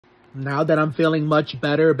now that I'm feeling much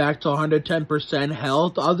better, back to 110%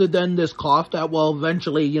 health, other than this cough that will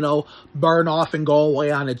eventually, you know, burn off and go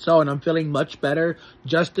away on its own, I'm feeling much better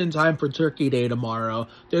just in time for Turkey Day tomorrow.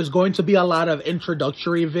 There's going to be a lot of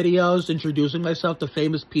introductory videos introducing myself to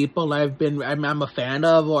famous people I'm a fan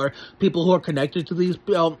of, or people who are connected to these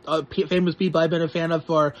famous people I've been a fan of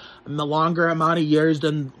for a longer amount of years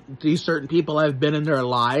than these certain people I've been in their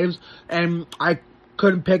lives. And I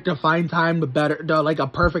couldn't pick to find time like a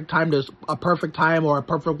perfect time or a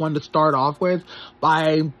perfect one to start off with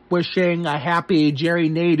by wishing a happy Jerry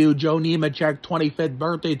Nadeau, Joe Nemechek 25th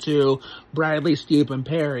birthday to Bradley Stephen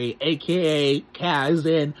Perry, aka Kaz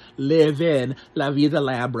in Live In La Vida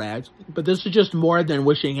Lab Rats. But this is just more than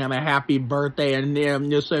wishing him a happy birthday and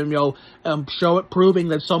just proving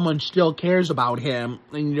that someone still cares about him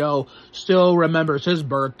and, you know, still remembers his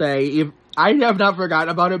birthday. I have not forgotten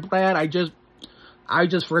about it, Brad. I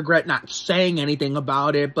just regret not saying anything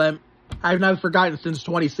about it, but I've not forgotten since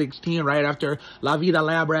 2016, right after La Vida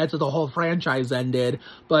Lab Rats, the whole franchise ended.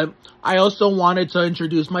 But I also wanted to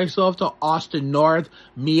introduce myself to Austin North,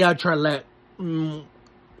 Mia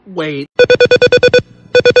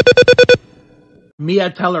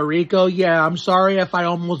Tellerico. Yeah, I'm sorry if I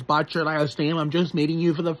almost botched your last name. I'm just meeting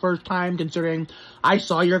you for the first time, considering I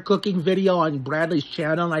saw your cooking video on Bradley's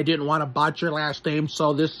channel, and I didn't want to botch your last name,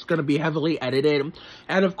 so this is going to be heavily edited.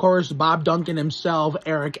 And, of course, Bob Duncan himself,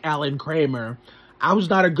 Eric Allen Kramer. I was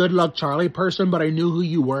not a Good Luck Charlie person, but I knew who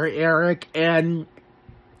you were, Eric, and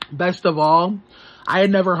best of all, I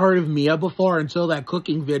had never heard of Mia before until that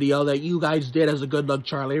cooking video that you guys did as a Good Luck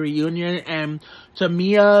Charlie reunion. And to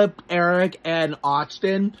Mia, Eric, and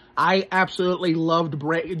Austin, I absolutely loved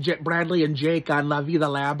Bradley and Jake on La Vida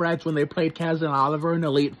Lab Rats when they played Kaz and Oliver in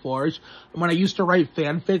Elite Force. When I used to write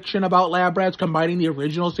fan fiction about Lab Rats, combining the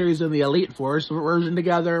original series and the Elite Force version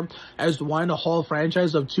together as one whole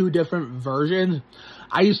franchise of two different versions,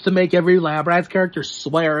 I used to make every Lab Rats character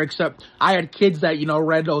swear, except I had kids that, you know,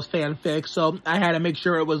 read those fanfics, so I had to make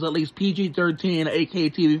sure it was at least PG-13, aka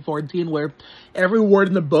TV-14, where every word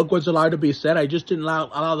in the book was allowed to be said. I just didn't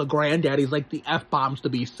allow the granddaddies, like the F-bombs, to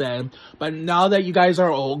be said. But now that you guys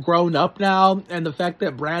are all grown up now, and the fact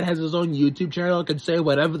that Brad has his own YouTube channel and can say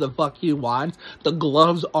whatever the fuck he wants, the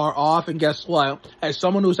gloves are off, and guess what? As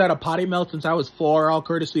someone who's had a potty mouth since I was 4, all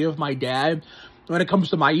courtesy of my dad, when it comes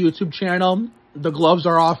to my YouTube channel, the gloves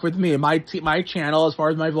are off with me. My channel, as far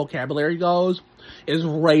as my vocabulary goes, is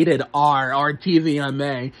rated R,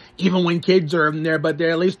 RTVMA. Even when kids are in there, but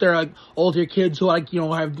at least they're like older kids who, like, you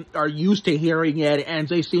know, are used to hearing it, and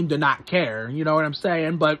they seem to not care. You know what I'm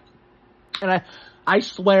saying? But, and I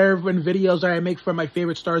swear when videos that I make for my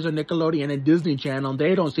favorite stars on Nickelodeon and Disney Channel,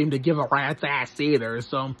 they don't seem to give a rat's ass either.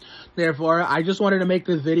 So, therefore, I just wanted to make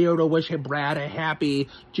this video to wish Brad a happy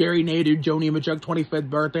Jerry Nadeau, Joe Nemechek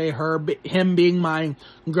 25th birthday, him being my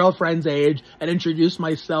girlfriend's age, and introduce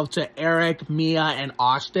myself to Eric, Mia, and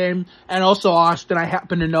Austin. And also Austin, I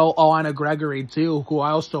happen to know Oana Gregory, too, who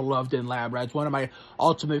I also loved in Lab Rats, one of my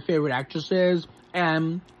ultimate favorite actresses.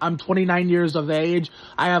 And I'm 29 years of age.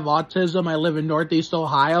 I have autism. I live in Northeast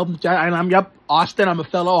Ohio. And Austin, I'm a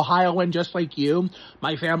fellow Ohioan just like you.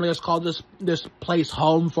 My family has called this place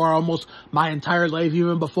home for almost my entire life,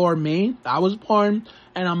 even before me. I was born.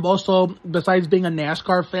 And I'm also, besides being a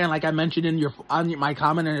NASCAR fan, like I mentioned on my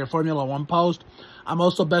comment in your Formula One post, I'm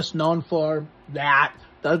also best known for that.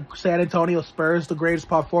 The San Antonio Spurs, the greatest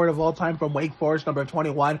power forward of all time from Wake Forest, number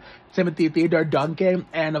 21, Timothy Theodore Duncan.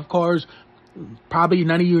 And of course, probably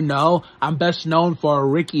none of you know, I'm best known for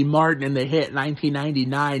Ricky Martin in the hit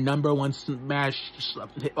 1999 number one smash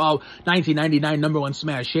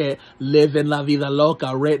hit, Live in La Vida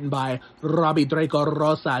Loca, written by Robbie Draco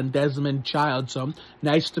Rosa and Desmond Child. So,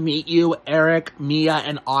 nice to meet you, Eric, Mia,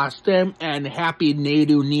 and Austin, and happy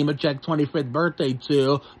Nadeau Nemechek 25th birthday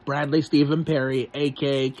to Bradley Stephen Perry,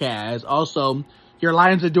 aka Kaz. Also, your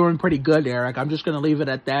Lions are doing pretty good, Eric. I'm just going to leave it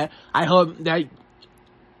at that. I hope that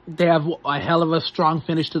they have a hell of a strong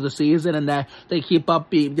finish to the season, and that they keep up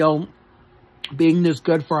being this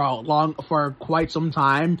good for quite some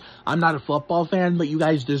time. I'm not a football fan, but you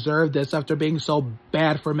guys deserve this after being so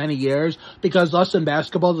bad for many years, because us in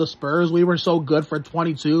basketball, the Spurs, we were so good for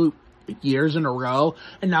 22 years in a row,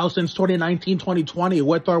 and now since 2019, 2020,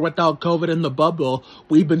 with or without COVID in the bubble,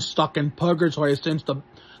 we've been stuck in purgatory since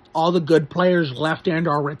all the good players left and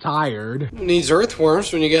are retired. Needs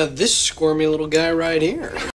earthworms when you got this squirmy little guy right here.